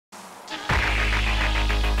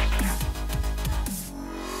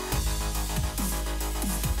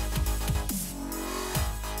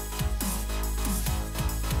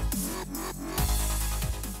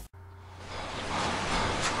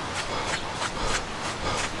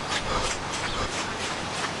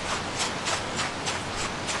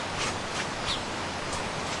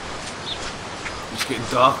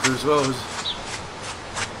darker as well.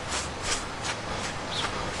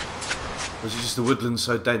 Was it just the woodland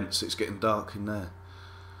so dense it's getting dark in there?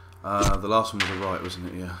 The last one was the right,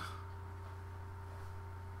 wasn't it? Yeah.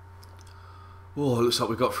 Oh, it looks like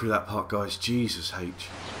we got through that part, guys. Jesus H.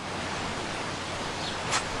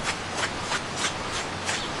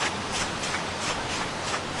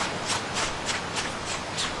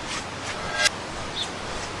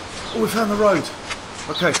 Oh, we found the road.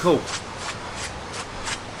 Okay, cool.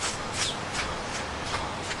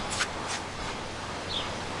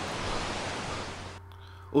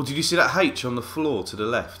 Oh, did you see that H on the floor to the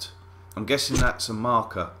left? I'm guessing that's a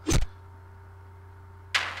marker.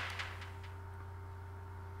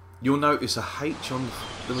 You'll notice a H on the,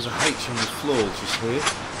 there was a H on the floor just here.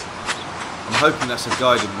 I'm hoping that's a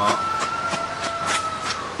guiding mark.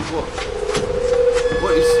 What?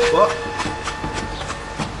 What is what?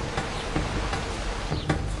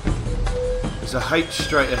 There's a H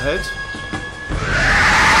straight ahead.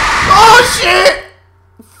 Oh shit!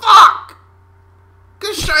 Fuck!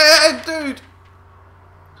 Go straight ahead, dude!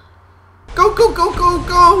 Go, go, go, go,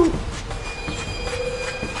 go!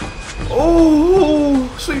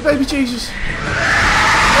 Oh, sweet baby Jesus!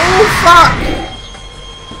 Oh fuck!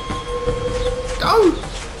 Go!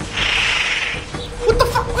 What the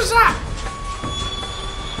fuck was that?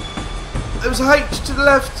 There was a H to the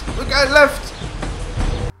left. We're going left.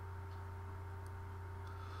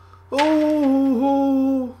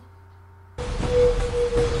 Oh!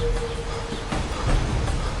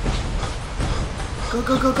 Go,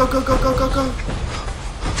 go, go, go, go, go, go, go, go!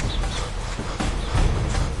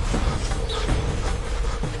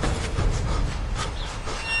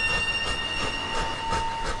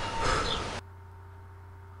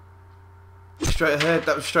 Straight ahead,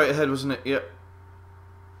 that was straight ahead, wasn't it? Yep.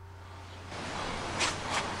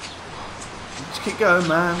 Just keep going,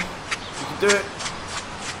 man. You can do it.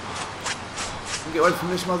 You can get away from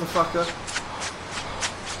this motherfucker.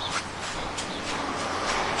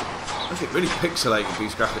 I think really pixelated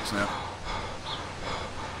these graphics now.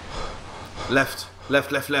 Left,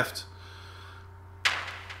 left, left, left.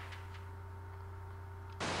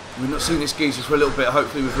 We've not seen this geezer for a little bit.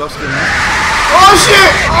 Hopefully we've lost him now. Oh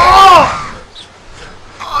shit! Oh!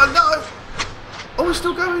 Oh no! Oh, we're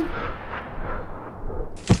still going.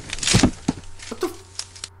 What the?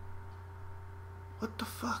 What the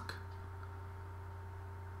fuck?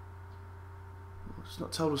 It's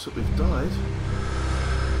not told us that we've died.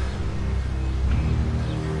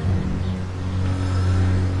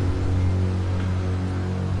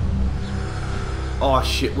 Oh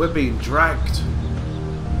shit, we're being dragged.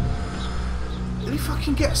 Did he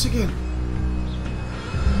fucking get us again?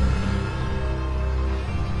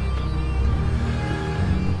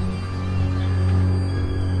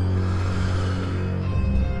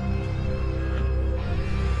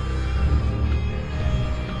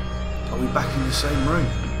 Are we back in the same room?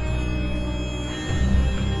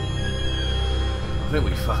 I think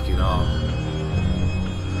we fucking are.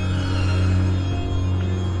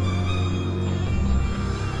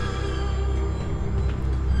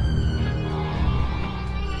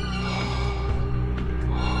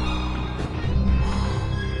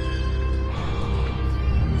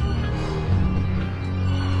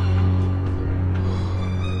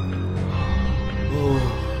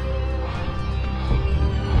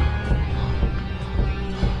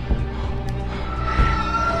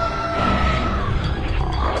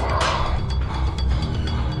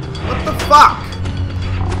 Fuck!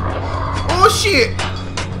 Oh shit!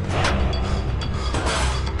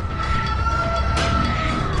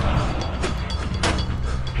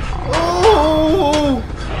 Oh!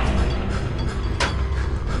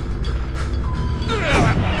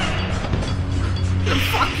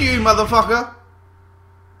 Fuck you, motherfucker!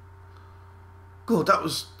 God, that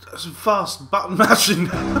was some fast button mashing.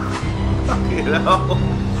 Fucking hell.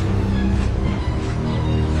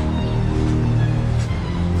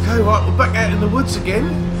 Okay, right, we're back out in the woods again.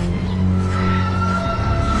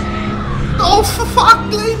 Oh, for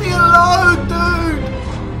fuck, leave me alone, dude!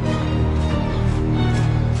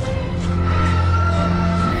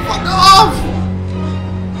 Fuck off!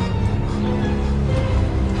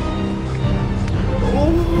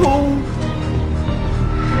 Oh.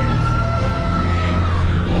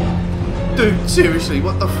 Dude, seriously,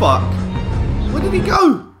 what the fuck? Where did he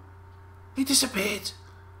go? He disappeared.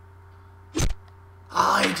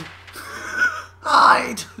 Hide!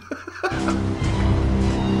 Hide!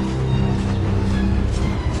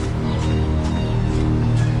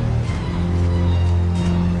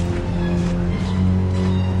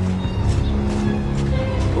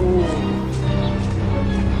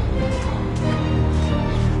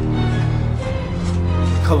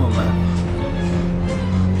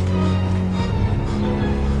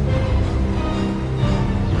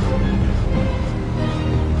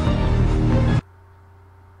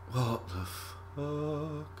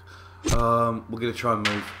 going to try and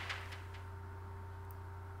move.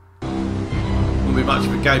 Wouldn't be much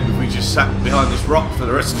of a game if we just sat behind this rock for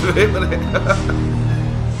the rest of it, wouldn't it?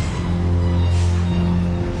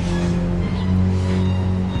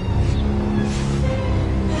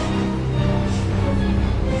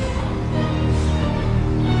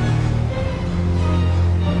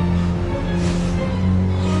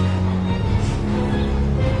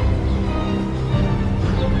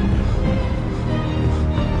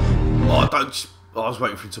 I was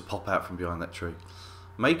waiting for him to pop out from behind that tree.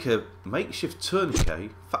 Make a makeshift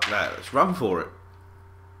tourniquet. Fuck that, let's run for it.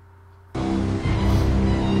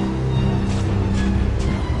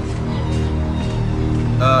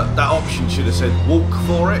 That option should have said walk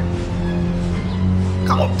for it.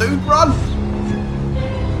 Come on, dude, run!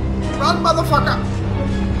 Run, motherfucker!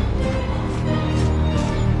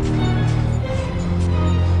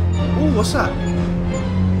 Ooh, what's that?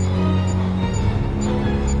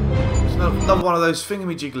 Another one of those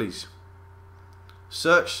thingamajigglies.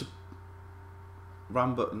 Search.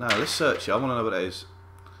 Run, but no, let's search it. I want to know what it is.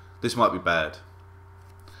 This might be bad.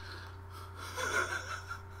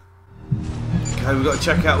 Okay, we've got to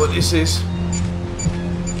check out what this is.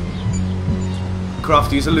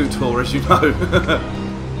 Crafty is a loot haul, as you know.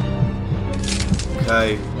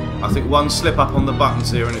 Okay, I think one slip up on the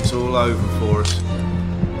buttons here and it's all over for us.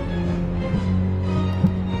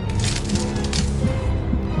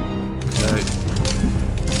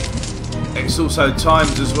 It's also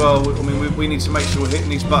timed as well. I mean, we need to make sure we're hitting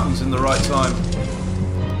these buttons in the right time.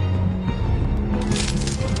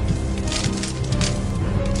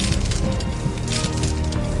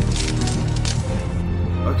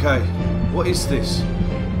 Okay, what is this?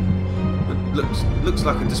 It looks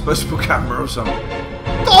like a disposable camera or something.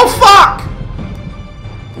 Oh fuck!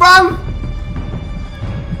 Run!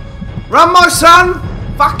 Run, my son!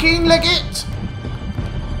 Fucking leg it!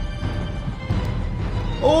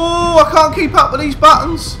 Oh, I can't keep up with these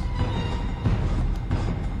buttons.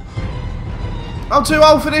 I'm too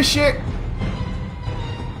old for this shit.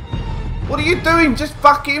 What are you doing? Just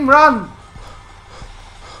fucking run.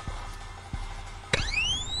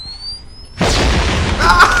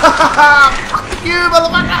 Fuck you,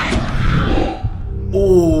 motherfucker.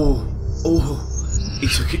 Oh, he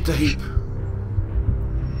took it deep.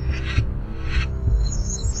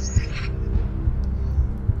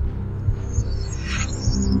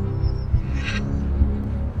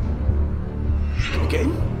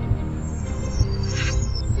 Again?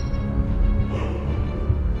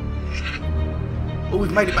 Oh,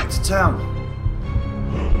 we've made it back to town.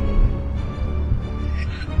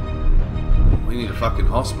 We need a fucking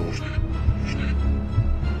hospital.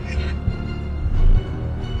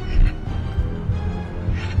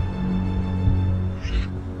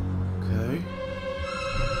 Okay.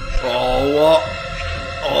 Oh, what?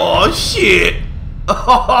 Oh, shit!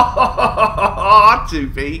 To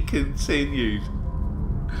be continued.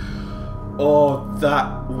 Oh,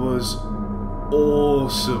 that was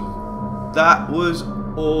awesome. That was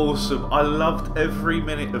awesome. I loved every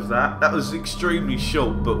minute of that. That was extremely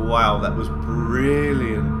short, but wow, that was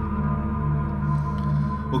brilliant.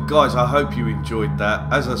 Well, guys, I hope you enjoyed that.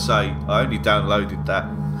 As I say, I only downloaded that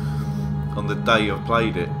on the day I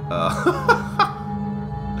played it.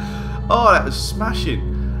 Oh, that was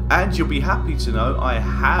smashing. And you'll be happy to know I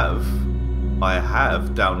have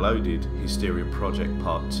downloaded Hysteria Project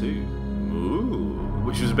Part 2. Ooh,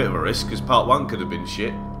 which was a bit of a risk because Part 1 could have been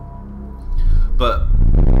shit. But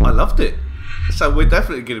I loved it. So we're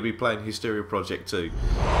definitely going to be playing Hysteria Project 2.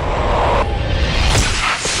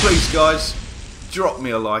 Please, guys, drop me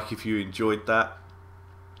a like if you enjoyed that.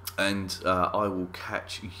 And I will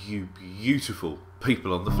catch you beautiful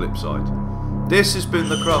people on the flip side. This has been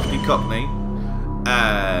the Crafty Cockney.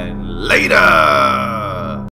 And later!